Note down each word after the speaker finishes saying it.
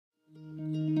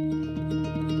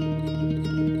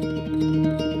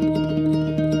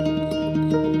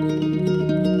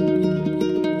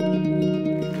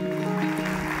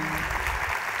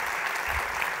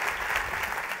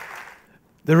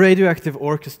The Radioactive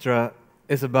Orchestra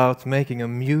is about making a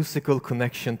musical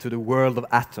connection to the world of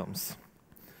atoms.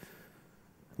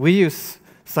 We use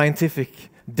scientific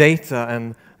data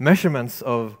and measurements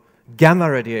of gamma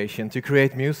radiation to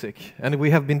create music, and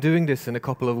we have been doing this in a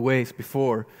couple of ways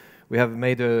before. We have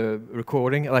made a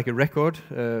recording, like a record,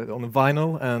 on a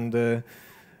vinyl, and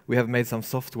we have made some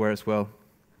software as well.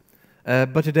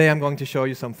 But today I'm going to show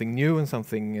you something new and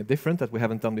something different that we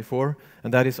haven't done before,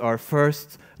 and that is our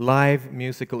first live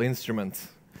musical instrument.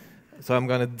 So I'm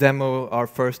going to demo our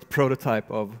first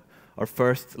prototype of our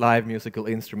first live musical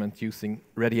instrument using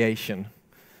radiation,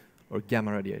 or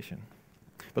gamma radiation.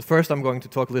 But first I'm going to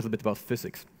talk a little bit about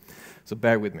physics, so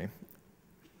bear with me.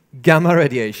 Gamma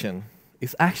radiation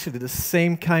is actually the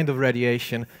same kind of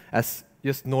radiation as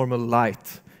just normal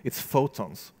light. It's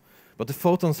photons. But the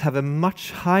photons have a much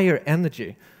higher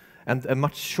energy and a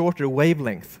much shorter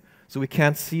wavelength, so we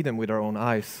can't see them with our own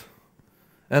eyes.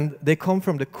 And they come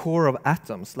from the core of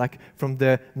atoms, like from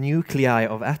the nuclei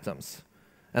of atoms.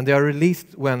 And they are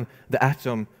released when the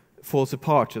atom falls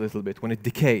apart a little bit, when it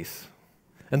decays.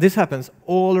 And this happens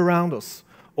all around us,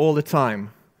 all the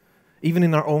time. Even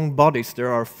in our own bodies,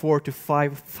 there are 4,000 to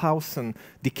 5,000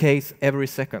 decays every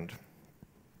second.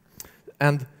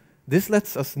 And this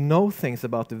lets us know things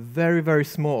about the very, very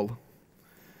small.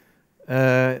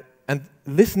 And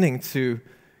listening to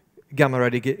gamma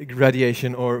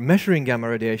radiation or measuring gamma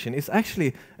radiation is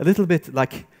actually a little bit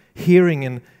like hearing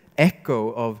an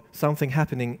echo of something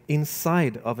happening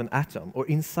inside of an atom or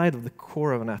inside of the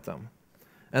core of an atom.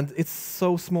 And it's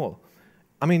so small.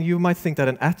 I mean, you might think that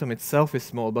an atom itself is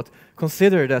small, but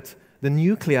consider that the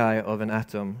nuclei of an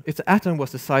atom, if the atom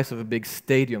was the size of a big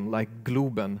stadium like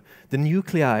Globen, the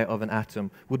nuclei of an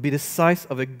atom would be the size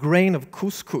of a grain of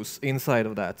couscous inside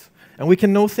of that. And we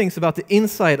can know things about the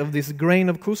inside of this grain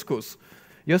of couscous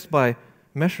just by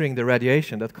measuring the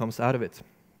radiation that comes out of it.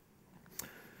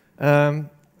 And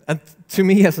to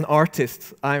me as an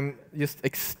artist, I'm just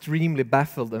extremely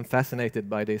baffled and fascinated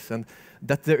by this, and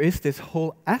that there is this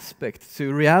whole aspect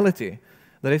to reality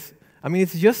that is, I mean,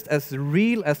 it's just as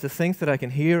real as the things that I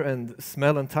can hear and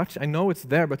smell and touch. I know it's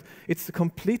there, but it's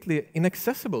completely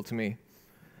inaccessible to me.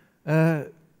 I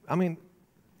mean,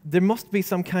 there must be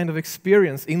some kind of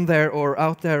experience in there or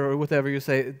out there or whatever you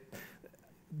say,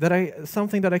 that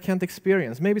something that I can't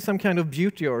experience. Maybe some kind of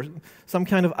beauty or some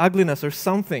kind of ugliness or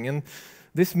something. And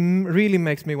this really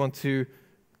makes me want to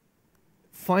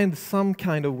find some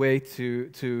kind of way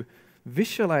to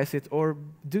visualize it or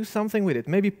do something with it,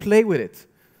 maybe play with it.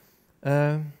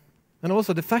 And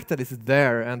also the fact that it's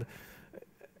there and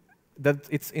that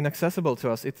it's inaccessible to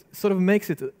us, it sort of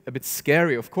makes it a bit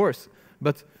scary, of course,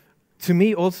 but to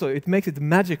me also it makes it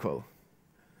magical,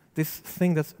 this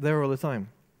thing that's there all the time.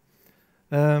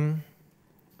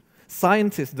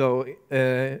 Scientists, though,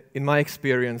 in my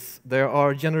experience, they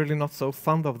are generally not so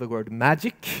fond of the word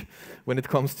magic when it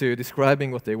comes to describing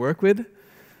what they work with.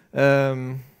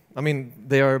 I mean,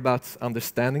 they are about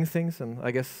understanding things, and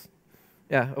I guess,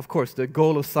 yeah, of course, the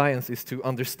goal of science is to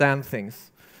understand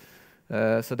things.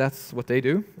 So that's what they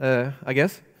do, I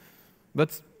guess.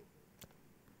 But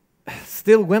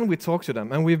still, when we talk to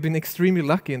them, and we've been extremely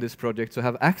lucky in this project to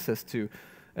have access to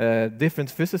different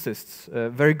physicists,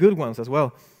 very good ones as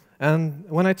well. And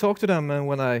when I talk to them and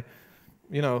when I,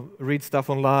 read stuff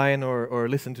online or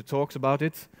listen to talks about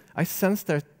it, I sense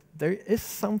that there is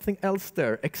something else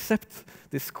there except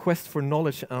this quest for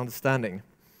knowledge and understanding.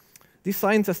 These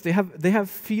scientists, they have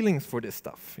feelings for this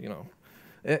stuff,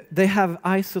 They have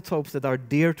isotopes that are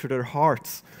dear to their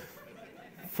hearts,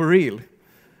 for real.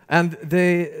 And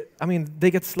they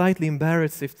get slightly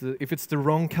embarrassed if it's the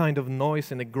wrong kind of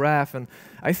noise in a graph, and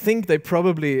I think they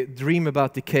probably dream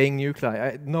about decaying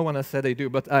nuclei. No one has said they do,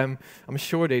 but I'm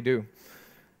sure they do.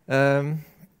 And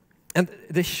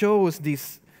they show us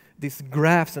these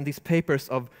graphs and these papers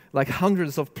of like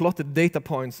hundreds of plotted data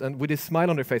points, and with this smile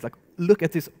on their face, like, look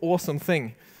at this awesome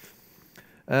thing.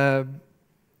 All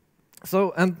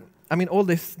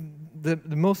this,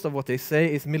 the most of what they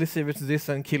say is millisieverts this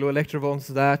and kiloelectrovolts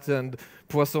that and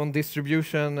Poisson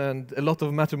distribution and a lot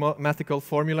of mathematical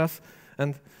formulas.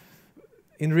 And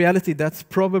in reality, that's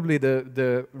probably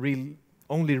the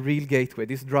only real gateway.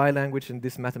 This dry language and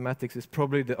this mathematics is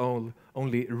probably the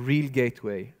only real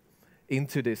gateway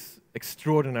into this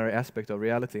extraordinary aspect of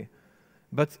reality.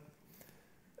 But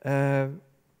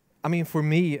for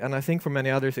me, and I think for many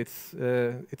others, it's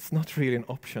not really an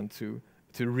option to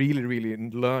really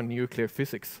learn nuclear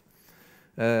physics.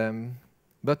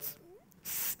 But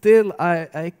still,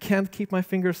 I can't keep my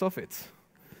fingers off it.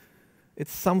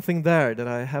 It's something there that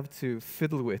I have to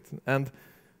fiddle with. And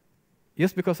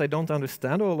just because I don't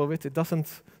understand all of it, it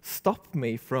doesn't stop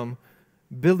me from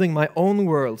building my own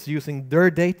worlds using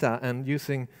their data and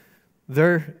using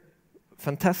their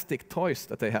fantastic toys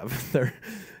that they have, their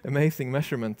amazing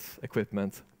measurement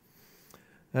equipment.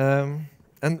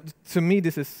 And to me,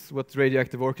 this is what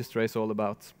Radioactive Orchestra is all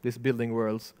about, this building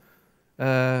worlds.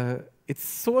 It's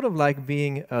sort of like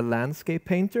being a landscape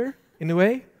painter, in a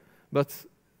way, but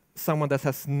someone that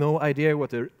has no idea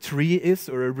what a tree is,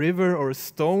 or a river, or a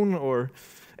stone, or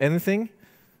anything.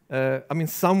 I mean,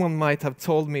 someone might have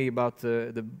told me about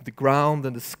the ground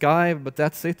and the sky, but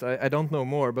that's it. I don't know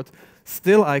more. But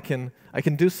still, I can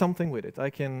do something with it. I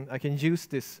can use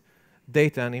this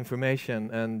data and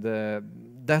information, and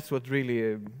that's what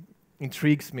really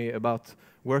intrigues me about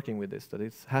working with this. That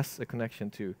it has a connection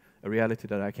to a reality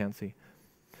that I can't see.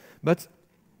 But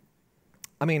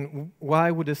I mean, why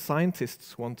would the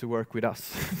scientists want to work with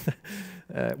us?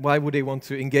 Why would they want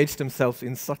to engage themselves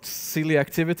in such silly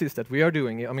activities that we are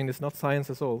doing? I mean, it's not science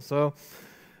at all. So,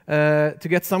 to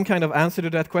get some kind of answer to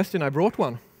that question, I brought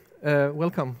one.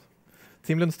 Welcome,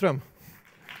 Tim Lundström.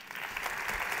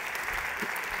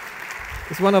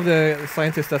 He's one of the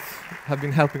scientists that have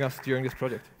been helping us during this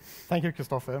project. Thank you,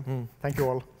 Christopher. Thank you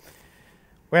all.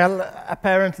 Well,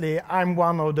 apparently, I'm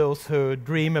one of those who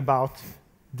dream about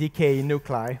decaying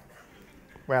nuclei,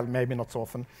 well, maybe not so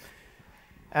often,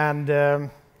 and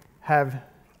have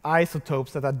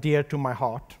isotopes that are dear to my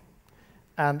heart,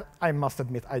 and I must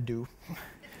admit I do.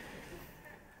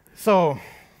 So,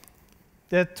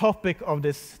 the topic of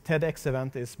this TEDx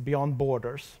event is Beyond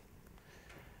Borders.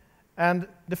 And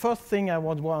the first thing I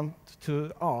would want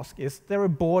to ask is there a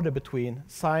border between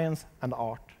science and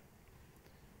art?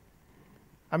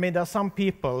 I mean, there are some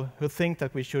people who think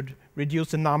that we should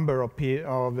reduce the number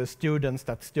of students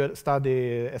that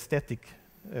study aesthetic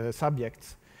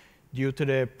subjects due to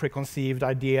the preconceived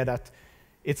idea that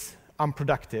it's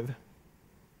unproductive.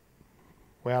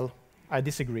 Well, I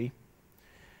disagree.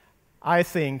 I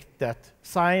think that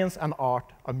science and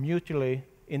art are mutually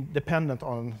independent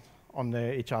on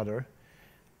each other.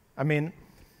 I mean,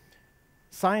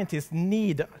 scientists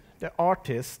need the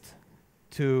artist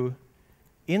to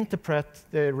interpret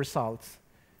the results,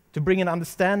 to bring an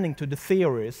understanding to the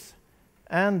theories,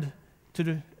 and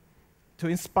to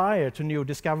inspire to new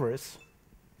discoveries.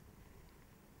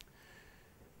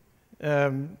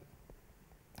 I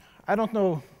don't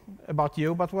know about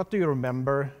you, but what do you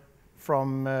remember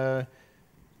from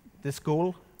the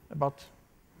school about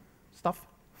stuff?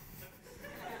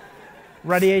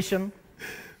 Radiation?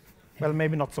 Well,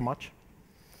 maybe not so much.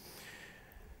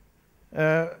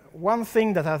 One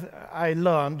thing that I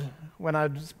learned when I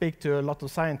speak to a lot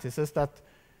of scientists is that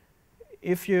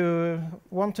if you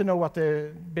want to know what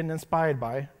they've been inspired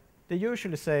by, they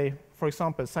usually say, for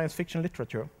example, science fiction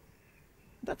literature.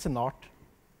 That's an art.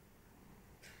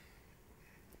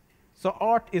 So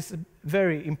art is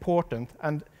very important,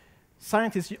 and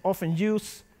scientists often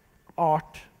use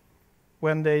art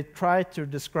when they try to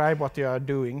describe what they are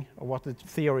doing or what the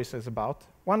theory is about.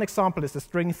 One example is the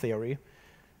string theory.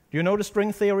 Do you know the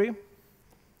string theory?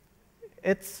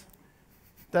 It's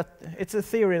a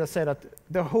theory that says that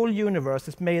the whole universe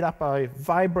is made up by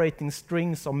vibrating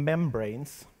strings or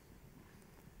membranes.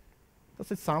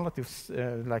 Does it sound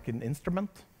like an instrument?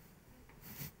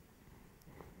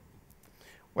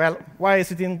 Well, why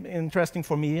is it interesting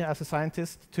for me as a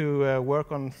scientist to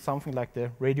work on something like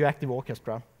the Radioactive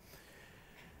Orchestra?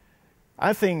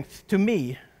 I think, to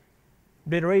me,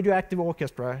 the Radioactive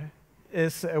Orchestra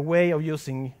is a way of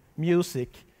using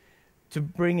music to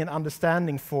bring an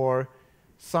understanding for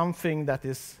something that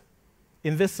is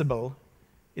invisible,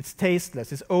 it's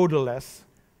tasteless, it's odorless,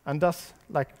 and thus,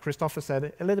 like Christopher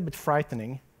said, a little bit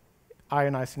frightening,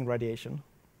 ionizing radiation.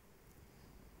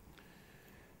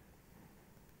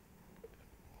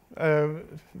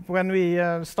 When we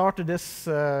started this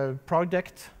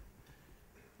project,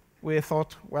 we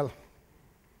thought, well,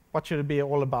 what should it be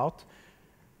all about?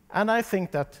 And I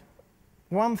think that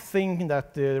one thing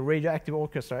that the Radioactive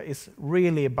Orchestra is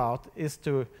really about is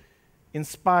to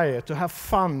inspire, to have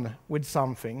fun with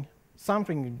something,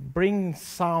 bring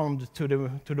sound to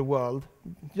the world,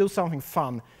 do something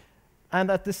fun. And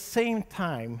at the same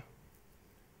time,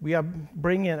 we are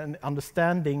bringing an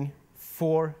understanding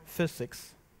for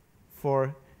physics,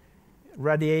 for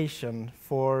radiation,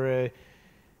 for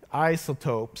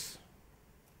isotopes.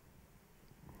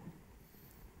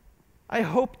 I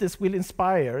hope this will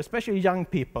inspire, especially young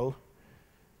people,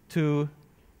 to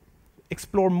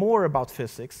explore more about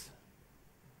physics.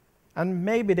 And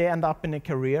maybe they end up in a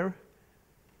career,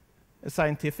 a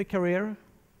scientific career,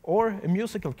 or a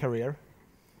musical career.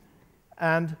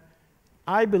 And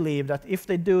I believe that if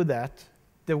they do that,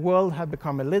 the world had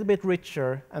become a little bit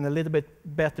richer and a little bit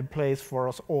better place for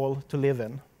us all to live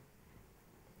in.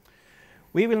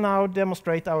 We will now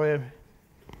demonstrate our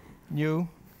new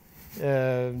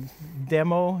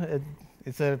demo.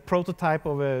 It's a prototype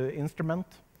of an instrument.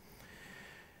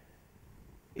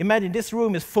 Imagine this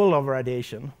room is full of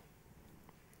radiation.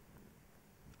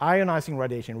 Ionizing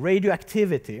radiation,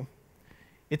 radioactivity.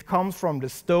 It comes from the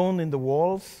stone in the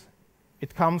walls.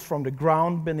 It comes from the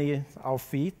ground beneath our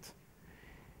feet.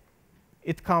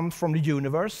 It comes from the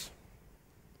universe.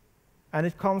 And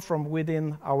it comes from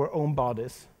within our own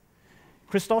bodies.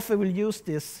 Christopher will use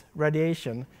this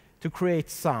radiation to create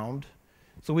sound,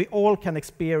 so we all can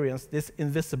experience this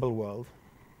invisible world.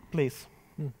 Please.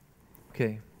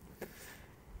 Okay.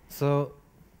 So,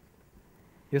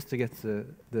 just to get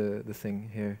the thing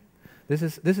here, this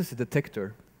is a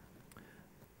detector.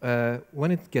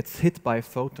 When it gets hit by a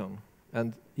photon,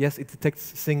 and yes, it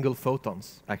detects single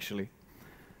photons actually.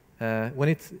 When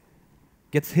it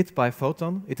gets hit by a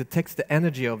photon, it detects the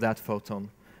energy of that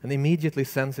photon and immediately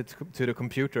sends it to the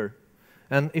computer.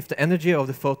 And if the energy of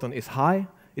the photon is high,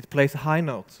 it plays a high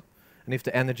note. And if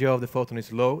the energy of the photon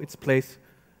is low, it plays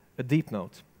a deep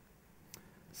note.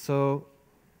 So,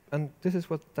 and this is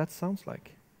what that sounds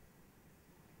like.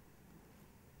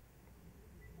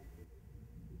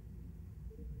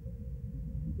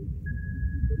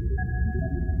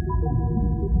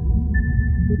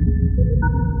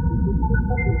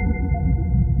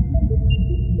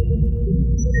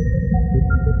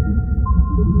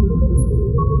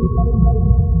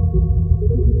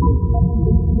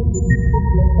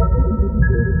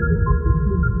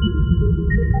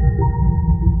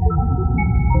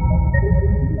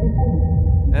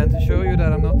 And to show you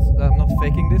that I'm not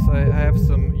faking this, I have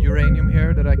some uranium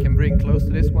here that I can bring close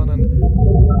to this one, and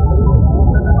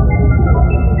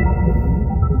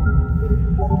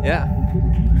yeah.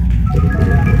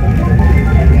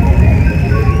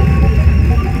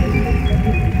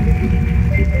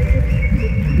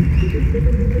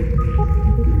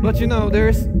 But you know,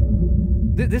 this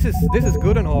is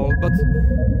good and all, but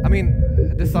I mean,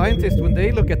 the scientists, when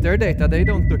they look at their data, they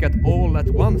don't look at all at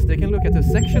once. They can look at a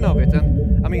section of it,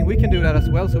 and I mean, we can do that as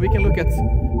well. So we can look at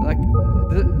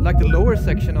like the lower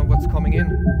section of what's coming in.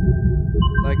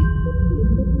 Like,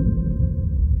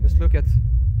 just look at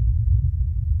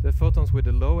the photons with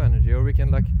the low energy, or we can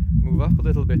like move up a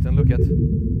little bit and look at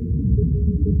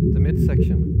the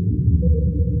midsection,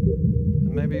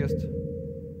 and maybe just at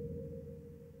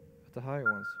the higher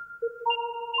ones.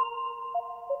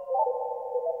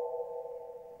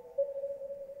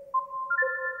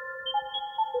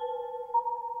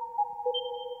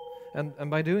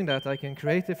 And by doing that, I can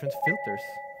create different filters.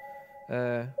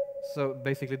 So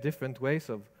basically different ways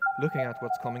of looking at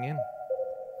what's coming in.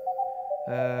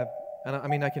 And I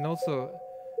mean, I can also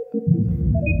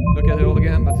look at it all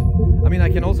again, but I mean, I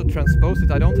can also transpose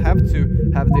it. I don't have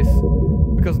to have this,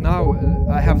 because now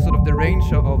I have sort of the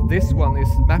range of this one is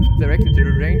mapped directly to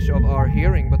the range of our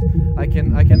hearing, but I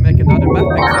can make another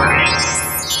mapping.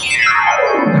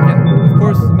 I can, of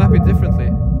course, map it differently.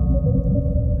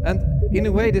 And in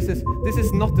a way, this is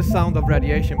not the sound of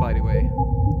radiation, by the way.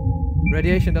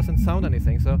 Radiation doesn't sound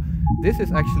anything, so this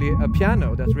is actually a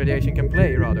piano that radiation can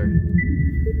play, rather.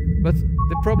 But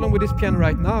the problem with this piano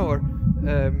right now, or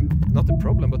not the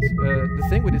problem, but the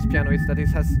thing with this piano is that it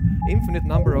has infinite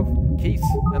number of keys,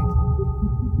 and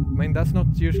I mean, that's not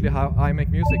usually how I make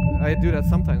music. I do that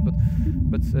sometimes,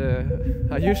 but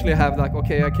I usually have like,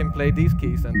 okay, I can play these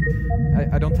keys, and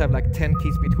I don't have like 10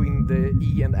 keys between the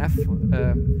E and F.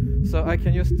 So I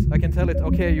can tell it,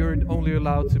 okay, you're only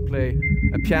allowed to play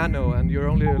a piano, and you're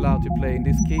only allowed to play in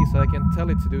this key. So I can tell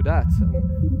it to do that.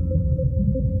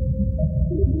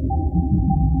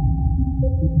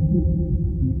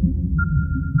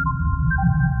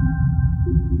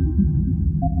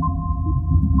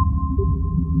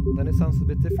 Then it sounds a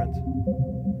bit different.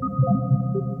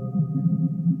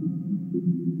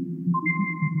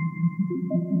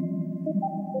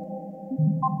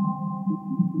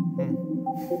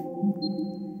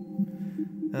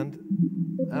 And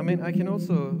I mean, I can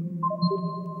also,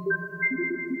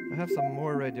 I have some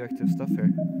more radioactive stuff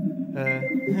here.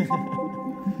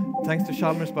 Thanks to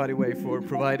Chalmers, by the way, for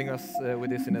providing us with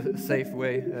this in a safe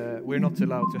way. We're not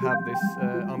allowed to have this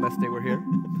unless they were here.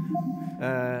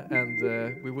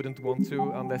 And we wouldn't want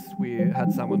to unless we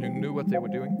had someone who knew what they were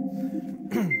doing.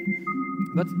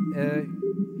 But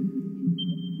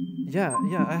yeah,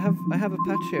 I have a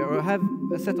patch here, or I have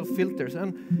a set of filters.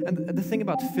 And the thing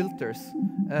about filters,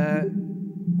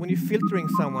 when you're filtering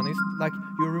someone, it's like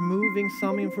you're removing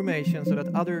some information so that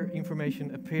other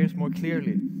information appears more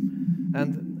clearly.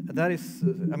 And that is,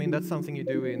 I mean, that's something you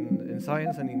do in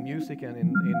science and in music and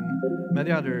in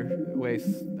many other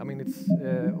ways. I mean, it's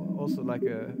also like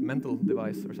a mental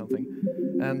device or something.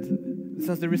 And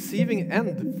since the receiving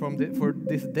end for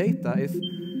this data is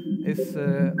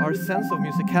our sense of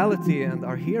musicality and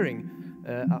our hearing,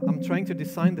 I'm trying to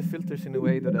design the filters in a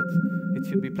way that it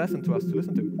should be pleasant to us to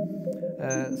listen to.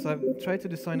 So I've tried to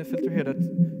design a filter here that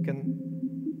can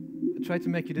try to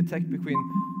make you detect between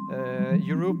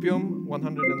europium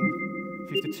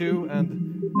 152 and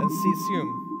cesium.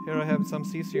 Here I have some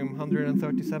cesium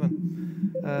 137.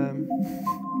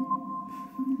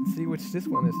 See which this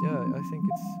one is. Yeah, I think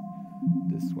it's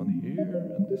this one here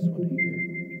and this one here.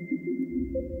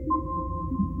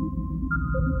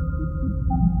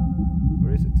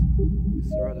 Where is it?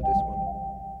 It's rather this one.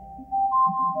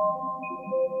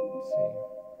 Let's see.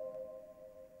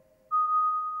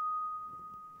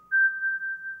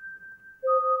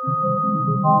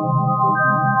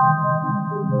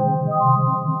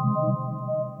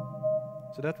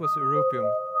 So that was europium,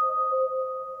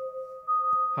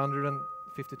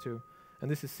 152, and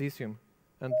this is cesium.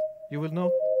 And you will know.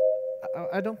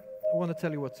 I don't want to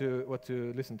tell you what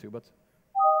to listen to, but.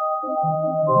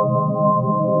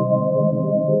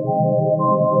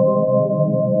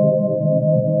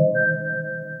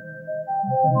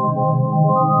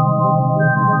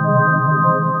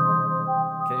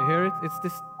 Can you hear it?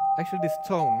 It's actually this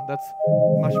tone that's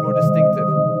much more distinctive.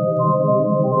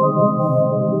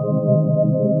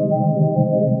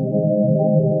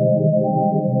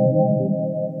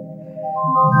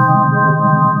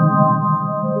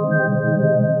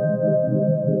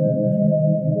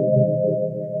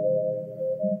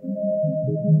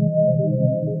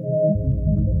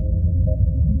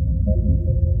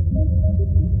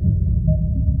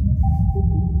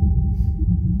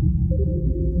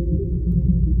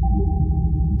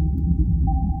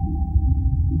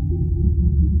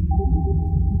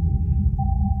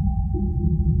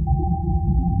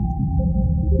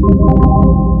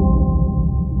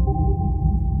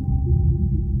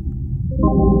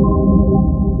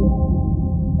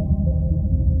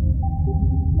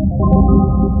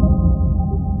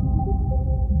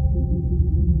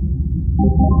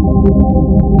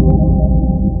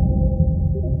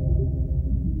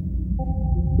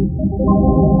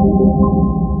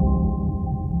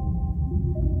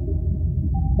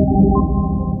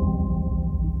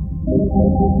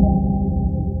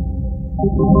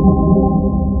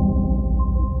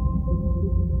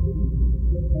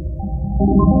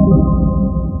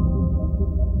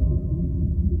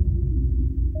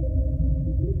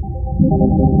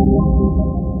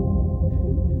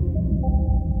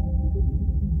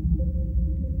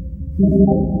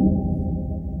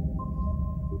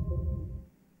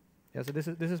 Yeah, so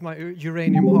this is my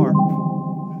uranium harp.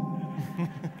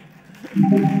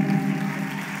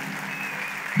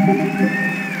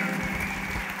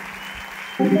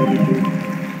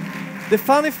 The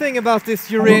funny thing about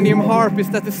this uranium harp is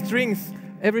that the strings,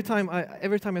 every time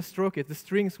I stroke it, the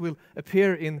strings will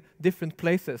appear in different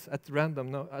places at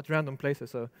random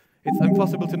places. So it's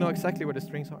impossible to know exactly where the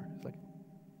strings are. It's like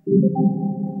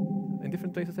in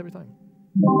different places every time.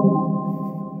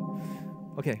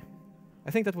 Okay,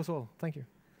 I think that was all. Thank you.